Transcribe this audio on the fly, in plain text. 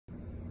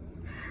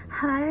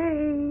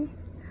Hi!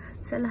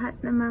 Sa lahat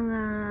ng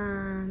mga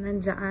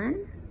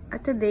nandyan.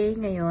 At today,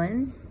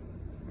 ngayon,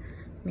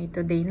 may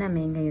today na,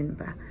 may ngayon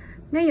pa.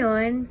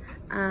 Ngayon,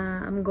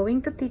 I'm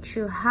going to teach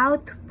you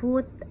how to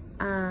put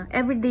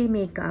everyday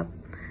makeup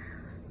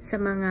sa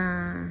mga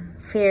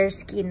fair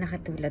skin na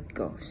katulad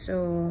ko.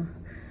 So,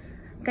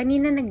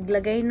 kanina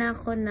naglagay na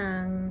ako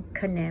ng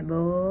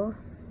Kanebo.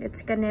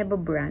 It's Kanebo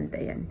brand,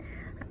 ayan.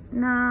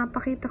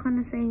 Napakita ko na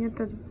sa inyo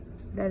to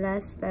the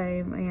last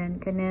time. Ayan,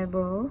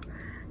 Kanebo,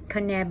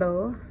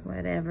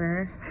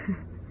 whatever.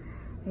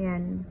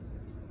 Ayan.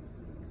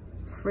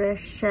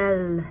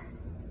 Freshel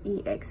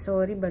EX.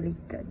 Sorry,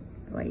 baligtad.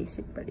 Why is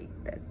it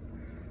baligtad?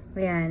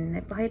 Ayan,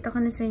 napakita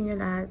ko na sa inyo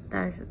lahat.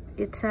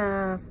 It's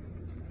a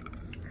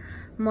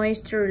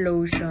moisture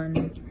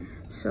lotion.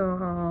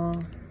 So,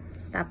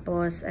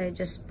 tapos, I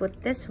just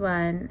put this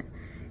one,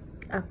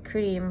 a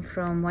cream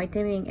from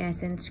Whitening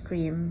Essence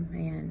Cream.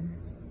 Ayan.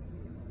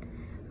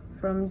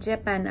 From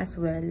Japan as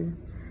well.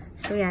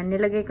 So, yan.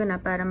 Nilagay ko na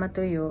para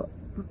matuyo.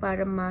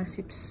 Para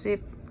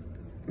masip-sip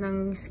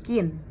ng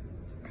skin.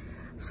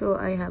 So,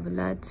 I have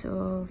lots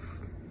of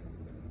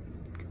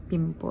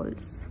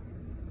pimples.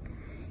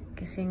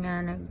 Kasi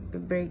nga,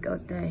 nag-break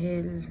out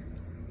dahil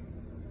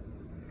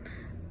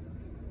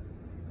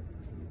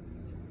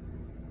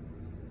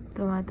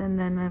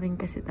tumatanda na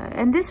rin kasi tayo.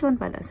 And this one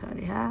pala,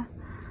 sorry ha.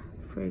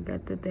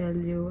 Forgot to tell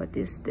you, what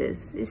is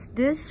this? Is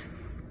this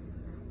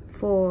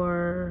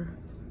for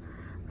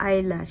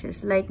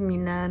eyelashes? Like me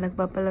na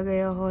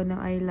nagpapalagay ako ng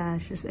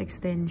eyelashes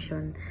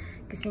extension.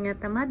 Kasi nga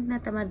tamad na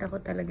tamad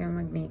ako talaga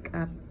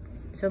mag-makeup.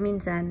 So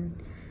minsan,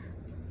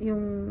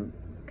 yung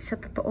sa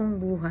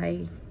totoong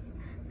buhay,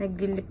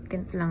 nag-lip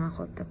tint lang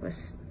ako.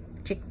 Tapos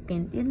cheek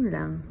tint, yun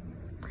lang.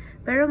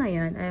 Pero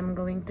ngayon, I'm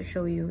going to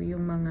show you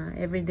yung mga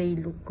everyday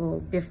look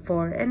ko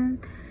before. And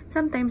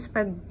sometimes,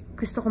 pag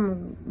gusto ko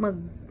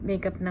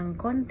mag-makeup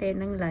ng konti,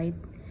 ng light,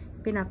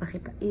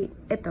 pinapakita.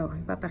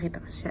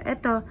 Ipapakita ko siya.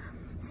 Ito,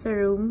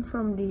 serum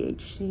from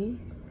DHC.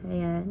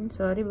 Ayan.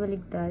 Sorry,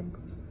 baligtad.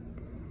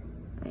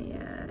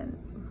 Ayan.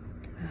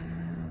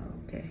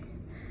 Okay.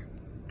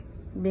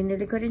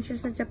 Binili ko rin siya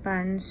sa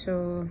Japan.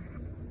 So,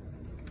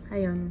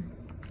 ayun.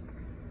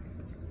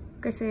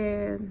 Kasi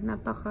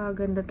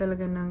napakaganda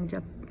talaga ng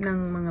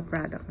mga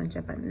product ng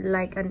Japan.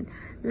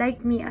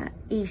 Like me,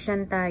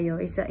 Asian tayo,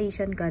 is a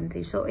Asian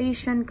country. So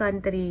Asian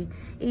country,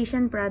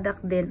 Asian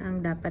product din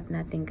ang dapat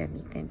nating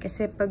gamitin.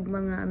 Kasi pag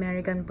mga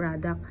American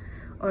product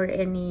or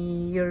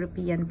any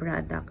European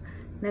product,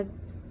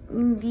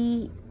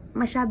 hindi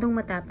masyadong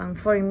matapang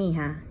for me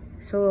ha.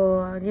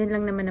 So yun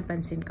lang naman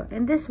napansin ko.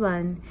 And this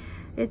one,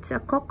 it's a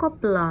Coco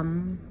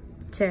Plum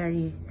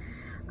Cherry.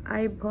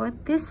 I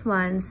bought this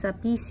one sa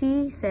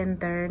PC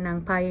Center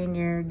ng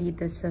Pioneer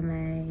dito sa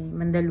may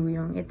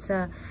Mandaluyong. It's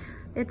a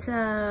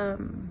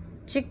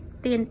cheek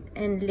tint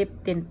and lip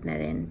tint na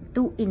rin.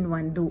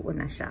 2-in-1, duo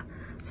na siya.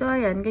 So,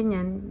 ayan,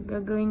 ganyan.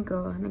 Gagawin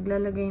ko.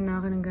 Naglalagay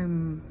na ako ng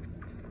ganyan.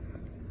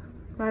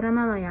 Para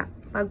mamaya,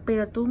 pag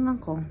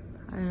pinatungan ko,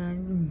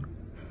 ayan.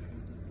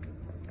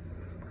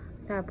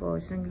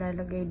 Tapos,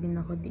 naglalagay din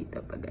ako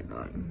dito pag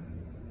gano'n.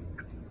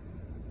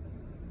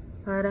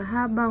 Para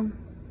habang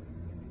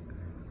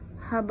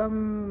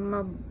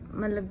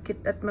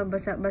malagkit at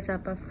mabasa-basa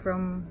pa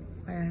from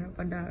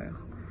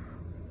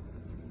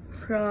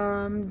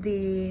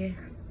the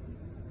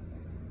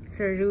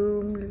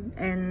serum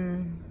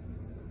and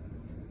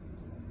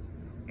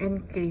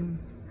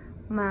cream,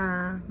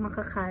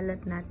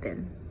 makakalat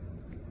natin.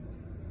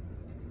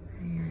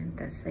 Ayan,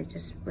 tas I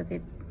just put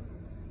it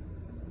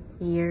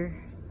here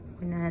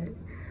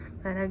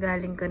para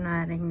galing ko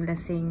na rin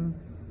lasing,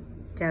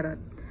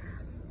 charot,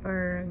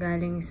 or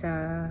galing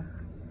sa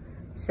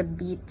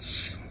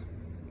beach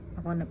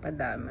ako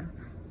napadama.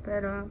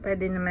 Pero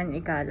pwede naman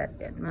ikalat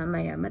yan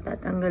mamaya,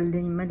 matatanggal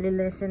din,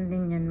 malilesen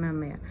din yan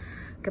mamaya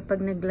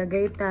kapag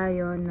naglagay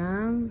tayo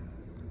ng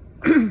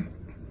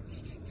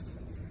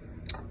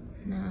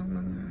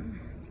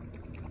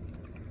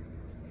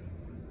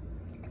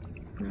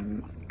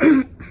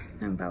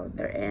ng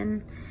powder.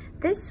 And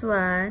this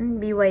one,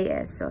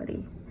 BYS,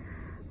 sorry,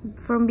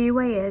 from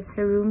BYS,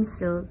 Serum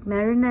Silk.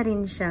 Meron na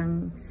rin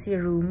siyang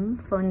serum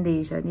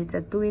foundation. It's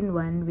a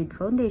 2-in-1 with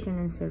foundation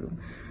and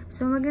serum.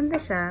 So, maganda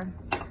siya.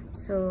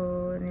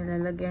 So,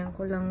 nilalagyan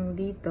ko lang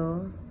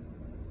dito.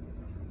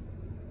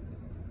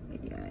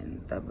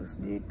 Ayan.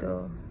 Tapos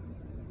dito,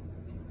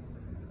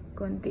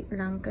 konti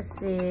lang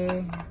kasi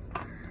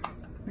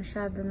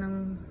masyado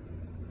nang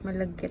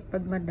malagkit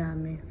pag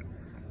madami.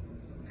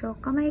 So,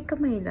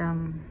 kamay-kamay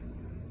lang.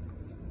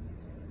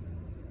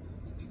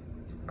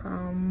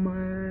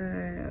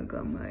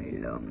 Kamay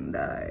lang,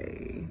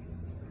 day.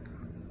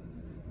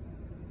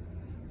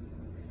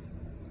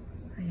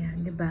 Ayan,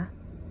 diba?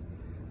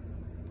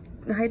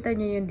 Nakita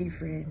nyo yung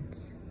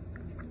difference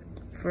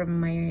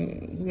from my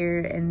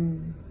hair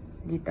and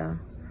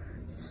dito.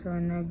 So,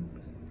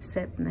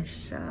 nag-set na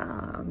siya.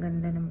 Ang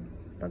ganda ng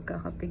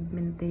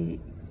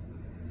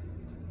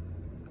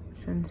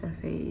pagkakapigmentation sa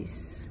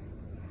face.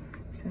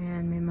 So,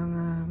 ayan, may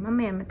mga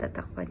mamaya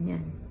matatakpan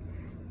yan.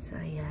 So,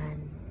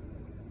 ayan.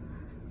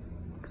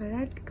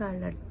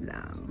 Kalat-kalat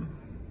lang.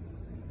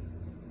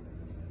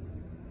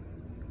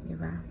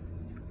 Diba?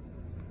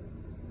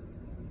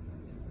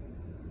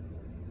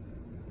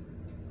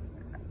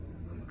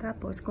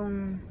 Tapos,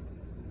 kung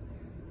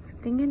sa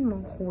tingin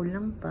mo,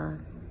 kulang pa,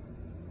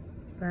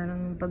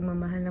 parang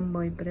pagmamahal ng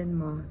boyfriend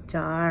mo,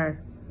 char,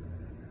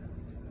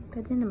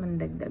 pwede naman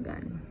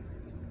dagdagan.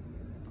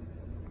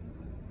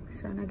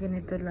 Sana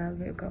ganito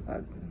lagi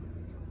kapag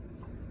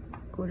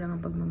kulang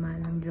ang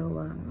pagmamahal ng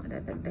jowa mo,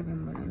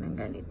 dadagdagan mo lang ng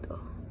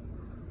ganito.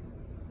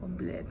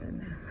 Kompleto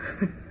na.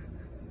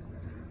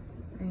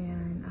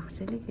 Ayan.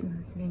 Actually,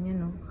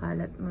 ganyan, no?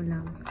 Kalat mo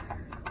lang.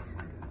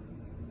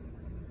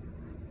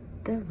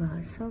 Diba?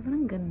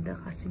 Sobrang ganda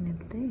kasi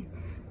nito eh.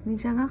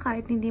 Minsan nga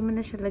kahit hindi mo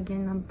na siya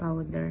lagyan ng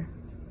powder.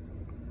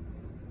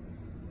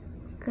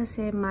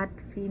 Kasi matte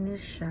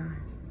finish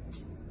siya.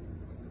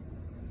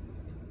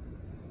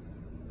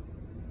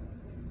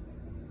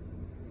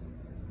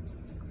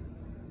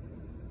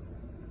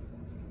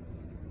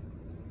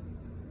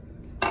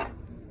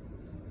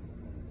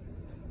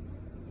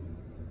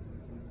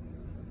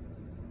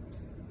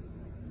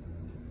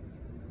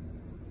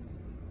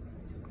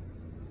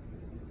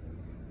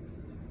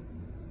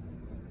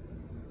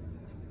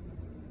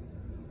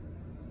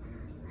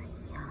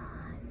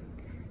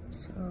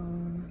 So,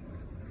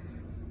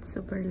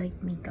 super light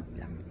makeup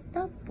lang.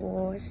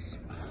 Tapos,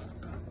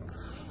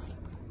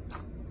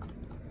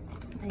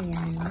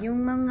 ayan, yung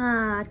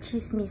mga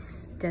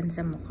chismis dyan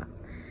sa mukha.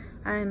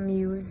 I'm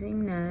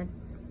using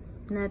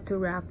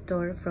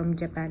Naturaptor from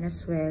Japan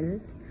as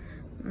well.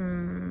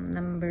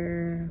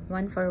 Number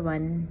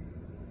 141.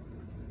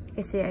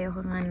 Kasi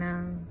ayoko nga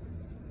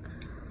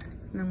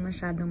ng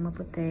masyadong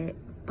maputi.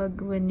 Pag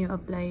when you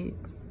apply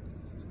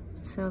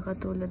sa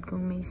katulad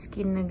kung may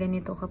skin na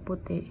ganito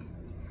kaputi,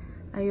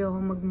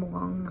 ayoko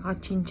magmukhang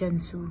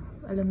naka-chinchansu.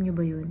 Alam nyo ba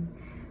yun?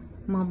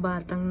 Mga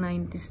batang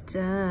 90s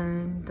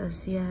dyan.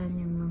 Tapos yan,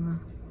 yung mga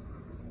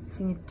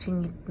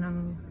singit-singit ng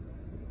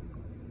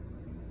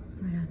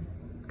ayan.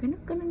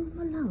 Ganun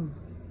mo lang.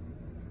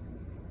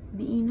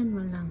 Diinan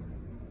mo lang.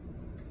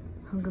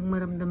 Hanggang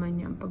maramdaman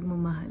niya ang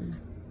pagmamahal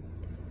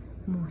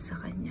mo sa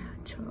kanya.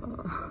 Cho.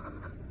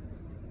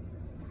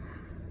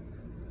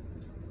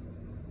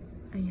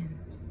 Ayan.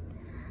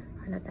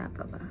 Halata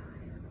pa ba?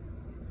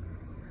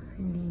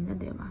 Hindi na,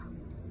 diba?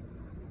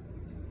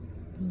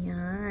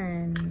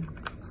 Yan.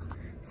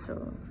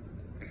 So,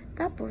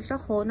 tapos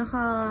ako,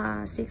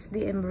 naka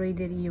 6D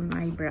embroidery yung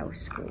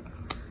eyebrows ko.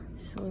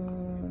 So,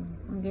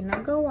 ang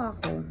ginagawa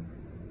ko,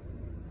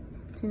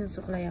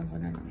 sinusuklayan ko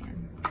na lang yan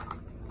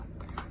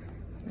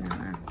ng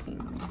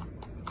aking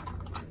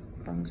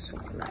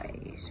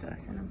pangsuklay. So,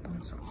 asan ang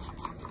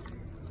pangsuklay?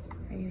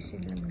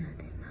 Ayusin lang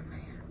natin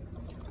mamaya.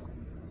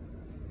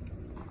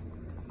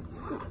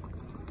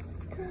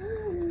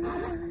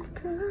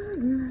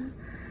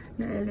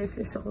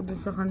 Na-LSS ako dun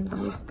sa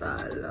kantang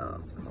Tala.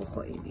 Ako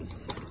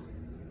kainis.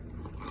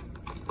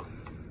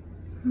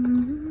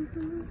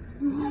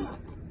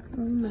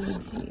 Oh my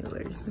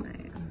viewers na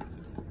yan.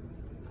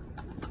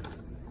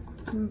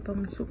 Yung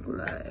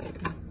pangsuklay.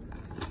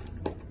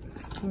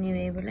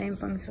 Anyway, wala yung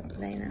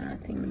pangsuklay ng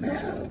ating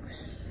brows.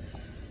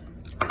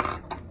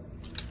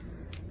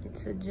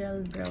 It's a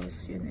gel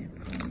brows yun eh,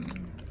 from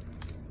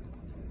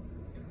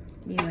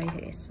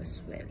BYS as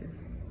well.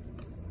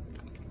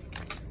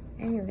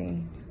 Anyway,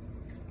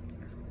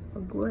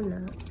 pag wala,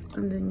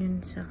 andun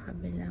yun sa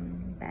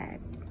kabilang bag.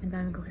 Ang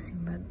dami ko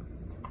kasing bag.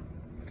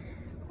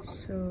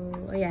 So,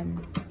 ayan.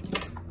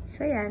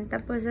 So, ayan.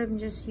 Tapos, I'm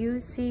just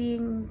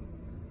using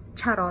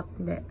Chakot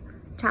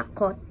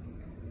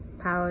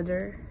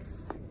powder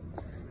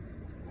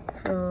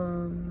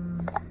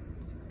from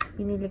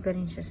pinili ko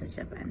rin siya sa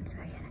Japan. So,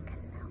 ayan. Ang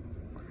ganda.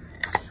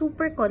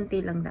 Super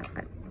konti lang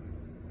dapat.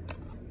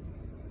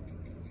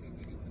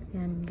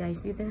 Yan,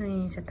 guys. Dito na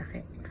yun sa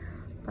takip.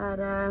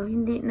 Para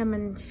hindi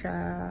naman siya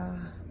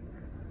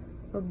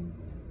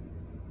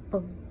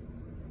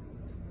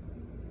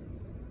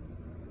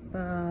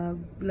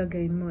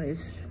paglagay mo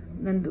is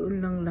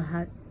nandoon lang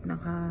lahat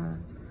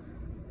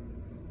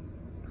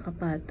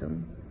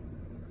nakapatong.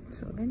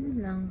 So, ganun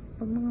lang.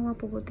 Pag mga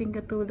mapuputing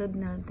katulad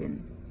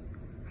natin,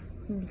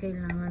 hindi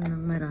kailangan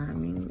ng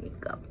maraming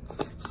makeup.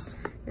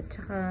 At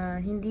saka,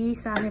 hindi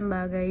sa akin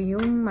bagay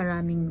yung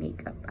maraming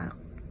makeup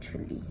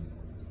actually.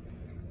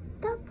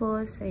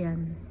 Tapos,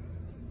 ayan.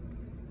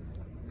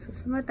 So,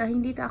 sa mata,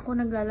 hindi ako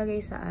naglalagay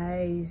sa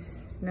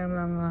eyes ng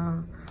mga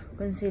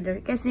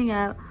concealer. Kasi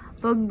nga,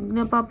 pag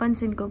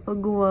napapansin ko,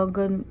 pag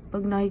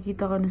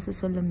nakikita ka na sa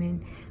salamin,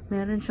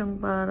 meron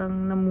siyang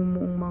parang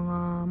namumuong mga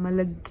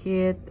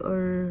malagkit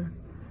or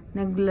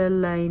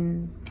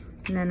naglaline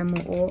na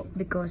namuo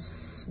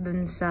because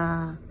dun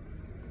sa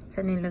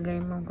nilagay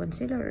mong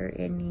concealer or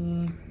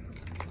any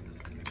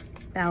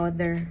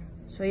powder.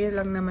 So, yun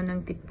lang naman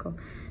ang tip ko.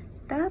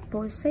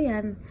 Tapos,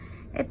 ayan.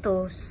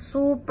 Ito,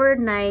 super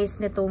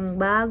nice nitong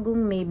bagong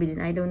Maybelline.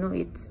 I don't know,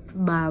 it's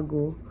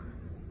bago.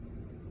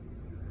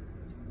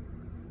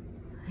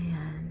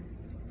 Ayan.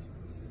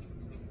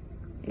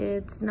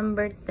 It's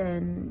number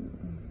 10.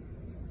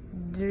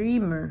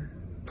 Dreamer.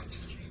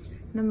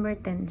 Number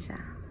 10 siya.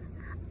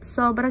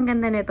 Sobrang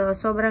ganda nito.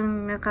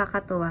 Sobrang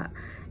nakakatuwa.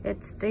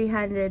 It's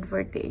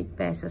 348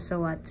 pesos sa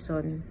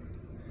Watson.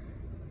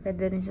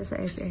 Pwede rin siya sa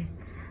SA.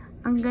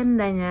 Ang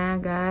ganda niya,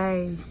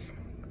 guys.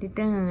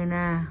 Dito nga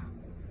na.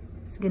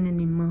 Tapos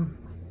gananin mo.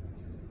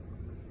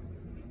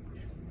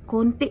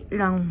 Konti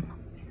lang.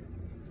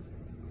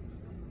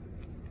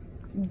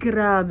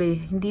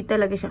 Grabe. Hindi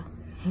talaga siya.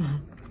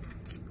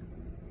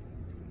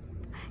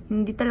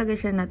 Hindi talaga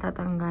siya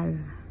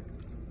natatanggal.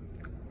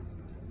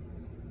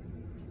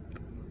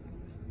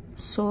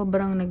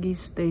 Sobrang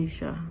nag-stay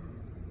siya.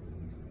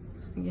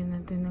 Sige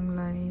natin ng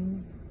line.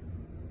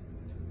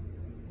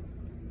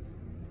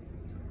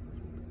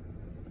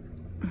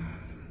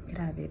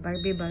 Grabe.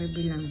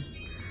 Barbie lang.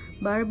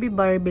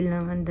 Barbie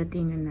lang ang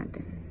datingan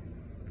natin.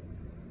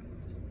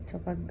 So,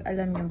 pag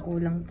alam nyo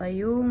kulang pa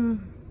yung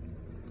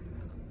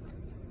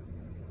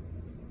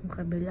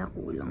kabila,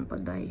 kulang pa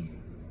dahil.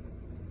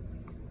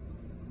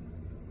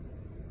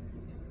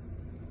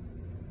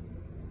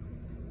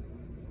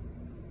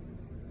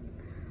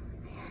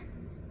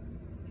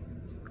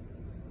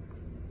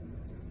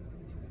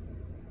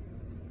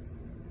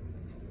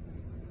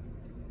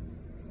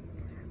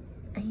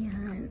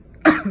 Ayan.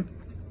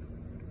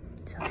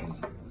 Sorry.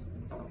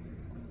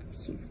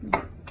 Excuse me.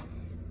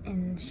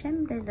 And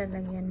syempre,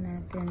 lalagyan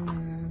natin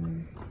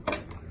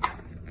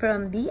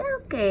from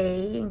BLK.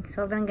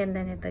 Sobrang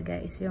ganda nito,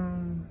 guys.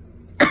 Yung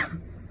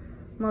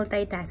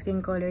multitasking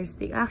color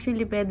stick.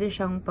 Actually, pwede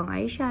siyang pang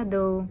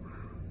eyeshadow.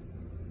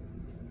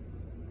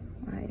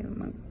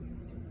 Ayun,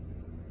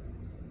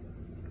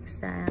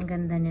 basta, ang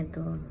ganda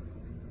nito.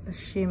 Tapos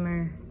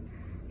shimmer.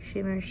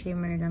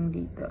 Shimmer lang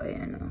dito.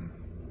 Ayan, o.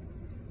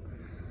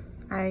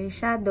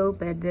 Eyeshadow,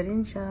 pwede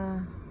rin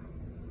siya.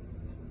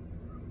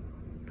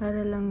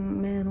 Para lang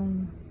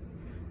merong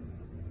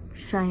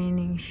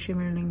shining,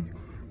 shimmerling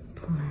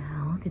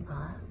flow,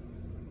 diba?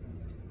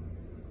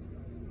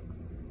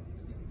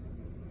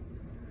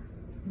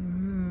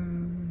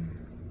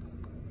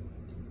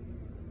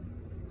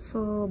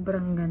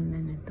 Sobrang ganda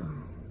nito,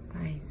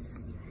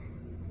 guys.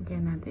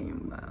 Lagyan natin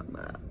yung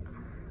baba.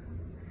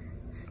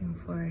 Yung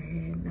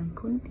forehead ng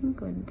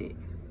kunting-kunti.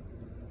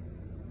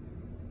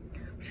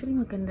 Actually,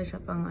 maganda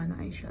siya pang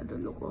eyeshadow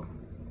look ko.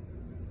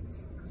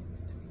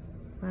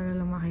 Para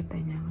lang makita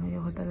niya.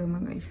 Ayoko talaga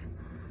mag-eyeshadow.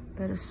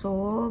 Pero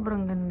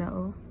sobrang ganda,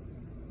 oh.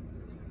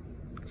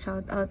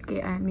 Shout out kay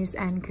Miss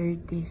Ann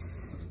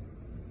Curtis.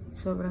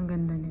 Sobrang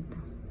ganda nito.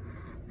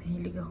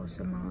 Mahilig ako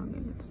sa mga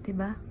ganito.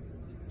 Diba?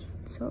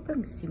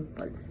 Sobrang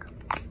simple.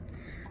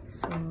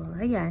 So,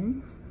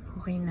 ayan.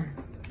 Okay na.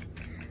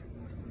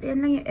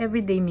 Ayan lang yung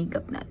everyday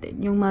makeup natin.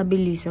 Yung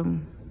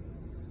mabilisang.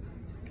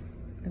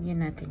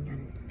 Lagyan natin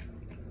yun.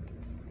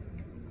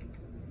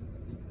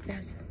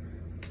 Yes.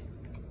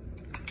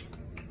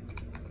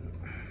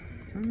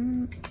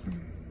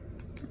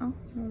 Oh,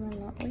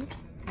 wala. Uy.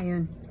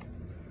 Ayun.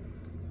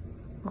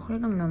 Okay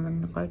lang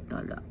naman na kahit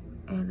wala.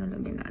 Ayan,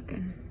 lalagyan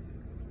natin.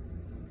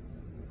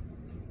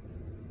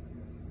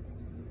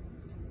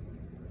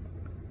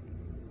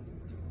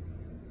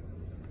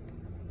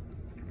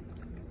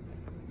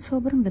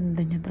 Sobrang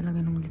ganda niya talaga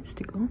ng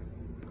lipstick, oh.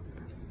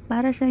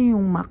 Para siya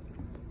yung MAC.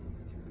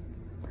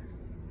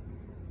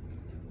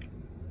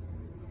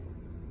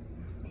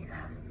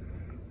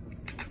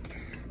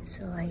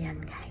 So, ayan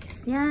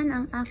guys. Yan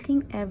ang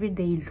aking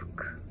everyday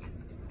look.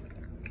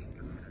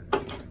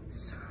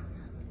 So,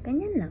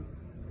 ganyan lang.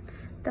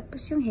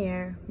 Tapos yung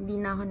hair, hindi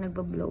na ako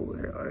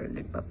nagpa-blower or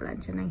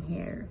nagpa-plancha ng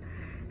hair.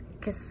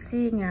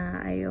 Kasi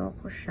nga,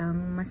 ayoko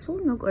siyang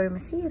masunog or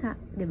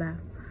masira. Diba?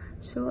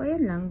 So,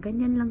 ayan lang.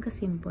 Ganyan lang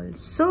kasimple.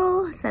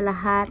 So, sa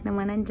lahat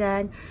naman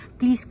nandyan,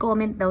 please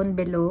comment down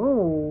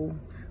below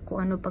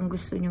kung ano pang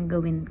gusto nyong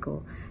gawin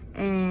ko.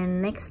 And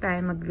next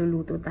time,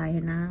 magluluto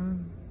tayo ng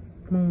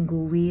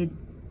munggo with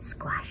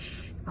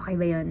squash. Okay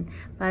ba yun?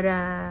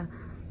 Para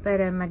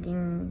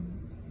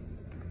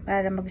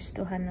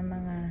magustuhan ng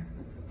mga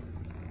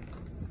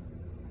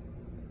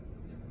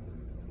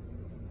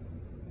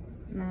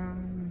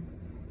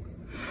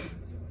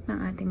ng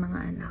ating mga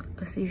anak.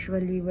 Kasi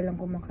usually walang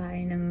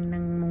kumakain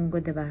ng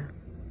munggo, diba?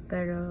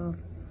 Pero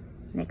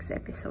next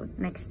episode,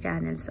 next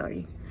channel,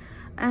 sorry.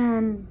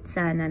 And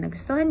sana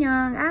nagustuhan nyo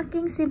ang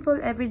aking simple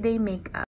everyday makeup.